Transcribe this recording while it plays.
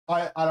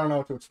I don't know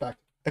what to expect.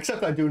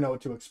 Except I do know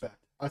what to expect.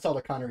 I saw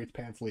the Connor Eats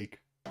Pants leak.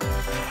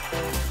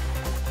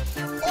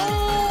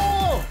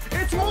 Oh!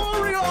 It's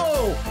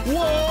Mario!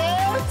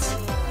 What?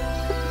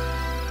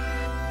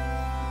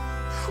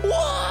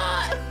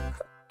 What?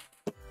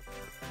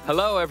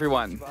 Hello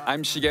everyone,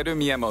 I'm Shigeru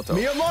Miyamoto.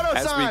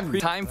 Miyamoto-san!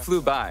 Time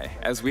flew by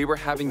as we were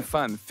having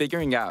fun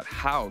figuring out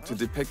how to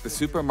depict the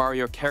Super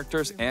Mario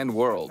characters and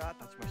world.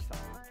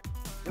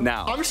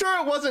 Now, I'm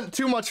sure it wasn't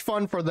too much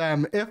fun for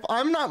them. If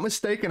I'm not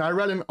mistaken, I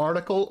read an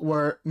article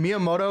where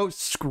Miyamoto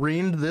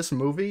screened this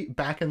movie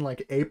back in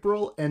like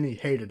April and he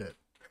hated it.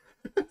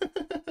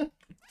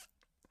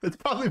 It's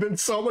probably been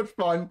so much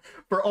fun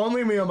for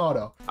only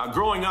Miyamoto.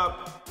 Growing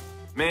up,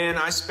 man,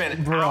 I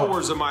spent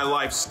hours of my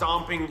life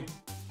stomping.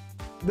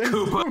 This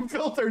zoom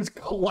filter's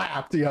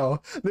clapped, yo.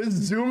 This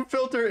zoom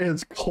filter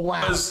is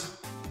clapped.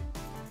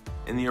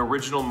 In the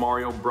original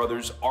Mario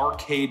Brothers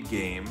arcade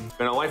game,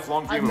 been a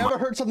lifelong dream. I've never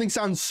heard something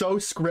sound so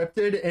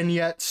scripted and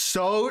yet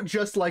so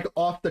just like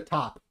off the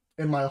top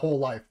in my whole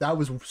life. That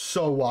was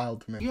so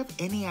wild to me. Do you have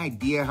any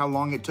idea how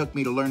long it took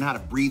me to learn how to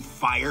breathe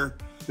fire?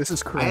 This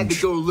is cringe. I had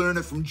to go learn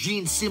it from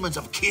Gene Simmons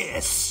of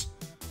Kiss.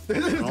 All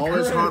cringe.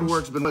 this hard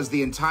work's been was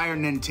the entire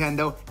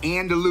Nintendo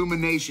and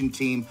Illumination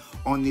team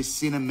on this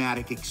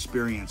cinematic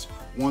experience,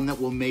 one that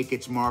will make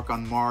its mark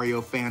on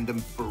Mario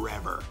fandom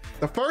forever.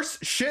 The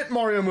first shit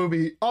Mario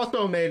movie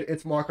also made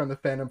its mark on the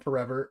fandom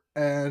forever,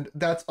 and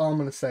that's all I'm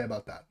gonna say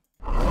about that.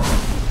 Mario!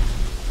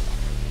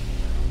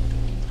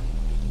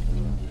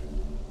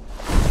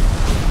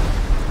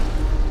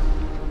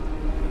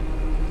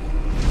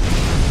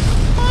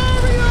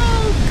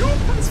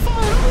 Goop is fine!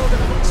 Oh, the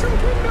Mushroom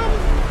Kingdom!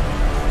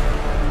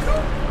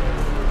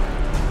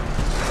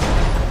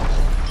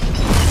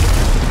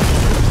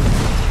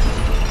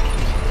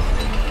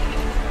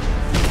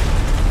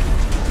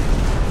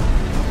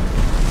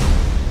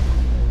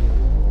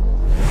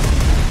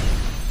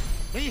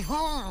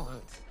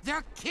 Behold,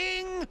 the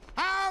King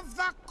of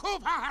the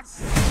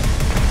Koopas!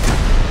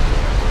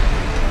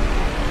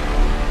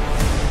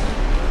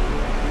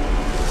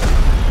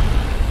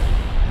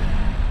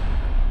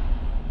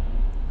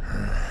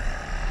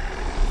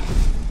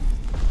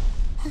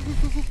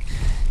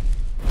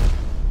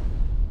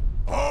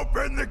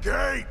 Open the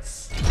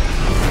gates!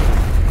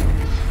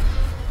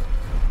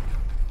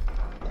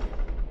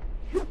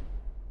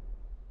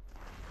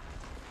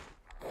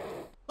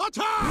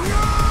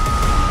 Attack!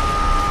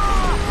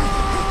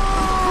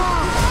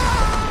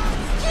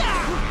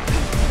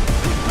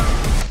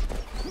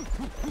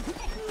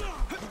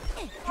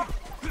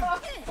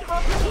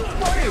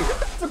 Funny!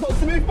 It's supposed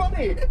to be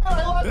funny! I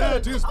love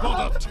That it! is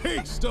but a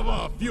taste of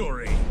our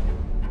fury.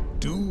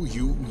 Do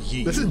you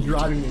yield? This is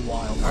driving me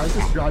wild. Why is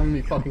this driving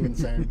me fucking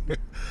insane?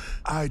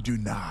 I do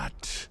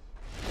not.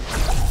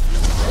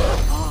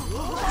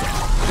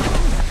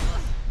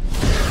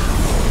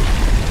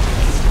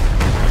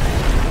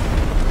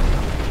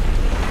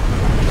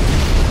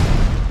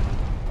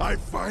 I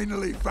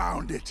finally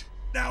found it.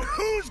 Now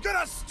who's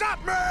gonna stop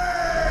me?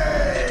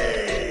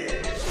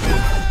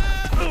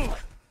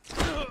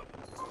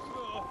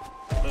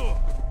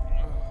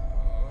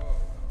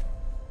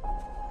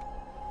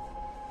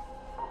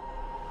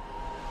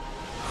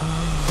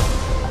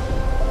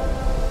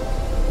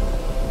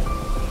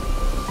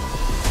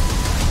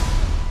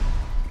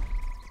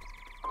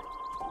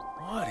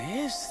 What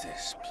is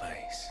this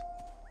place?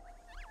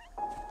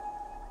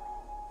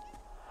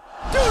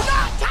 Do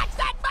not touch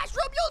that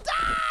mushroom, you'll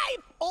die!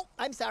 Oh,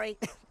 I'm sorry.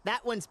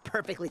 That one's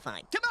perfectly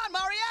fine. Come on,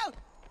 Mario!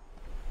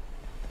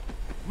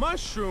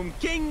 Mushroom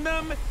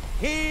Kingdom,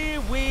 here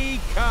we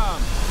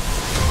come!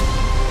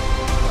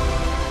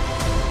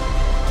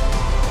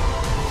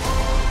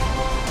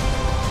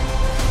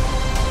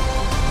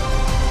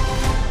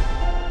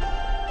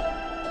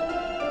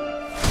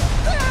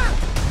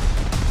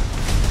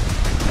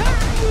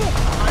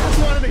 I just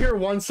wanted to hear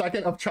 1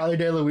 second of Charlie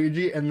Day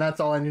Luigi, and that's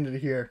all I needed to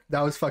hear.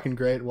 That was fucking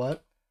great.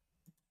 What?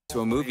 to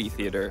a movie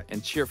theater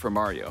and cheer for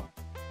Mario.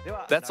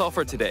 That's all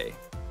for today.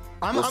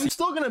 I'm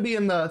still gonna be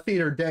in the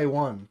theater day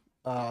one,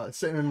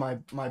 sitting in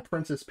my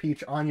Princess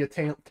Peach Anya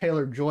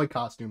Taylor-Joy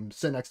costume,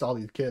 sitting next to all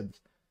these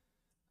kids.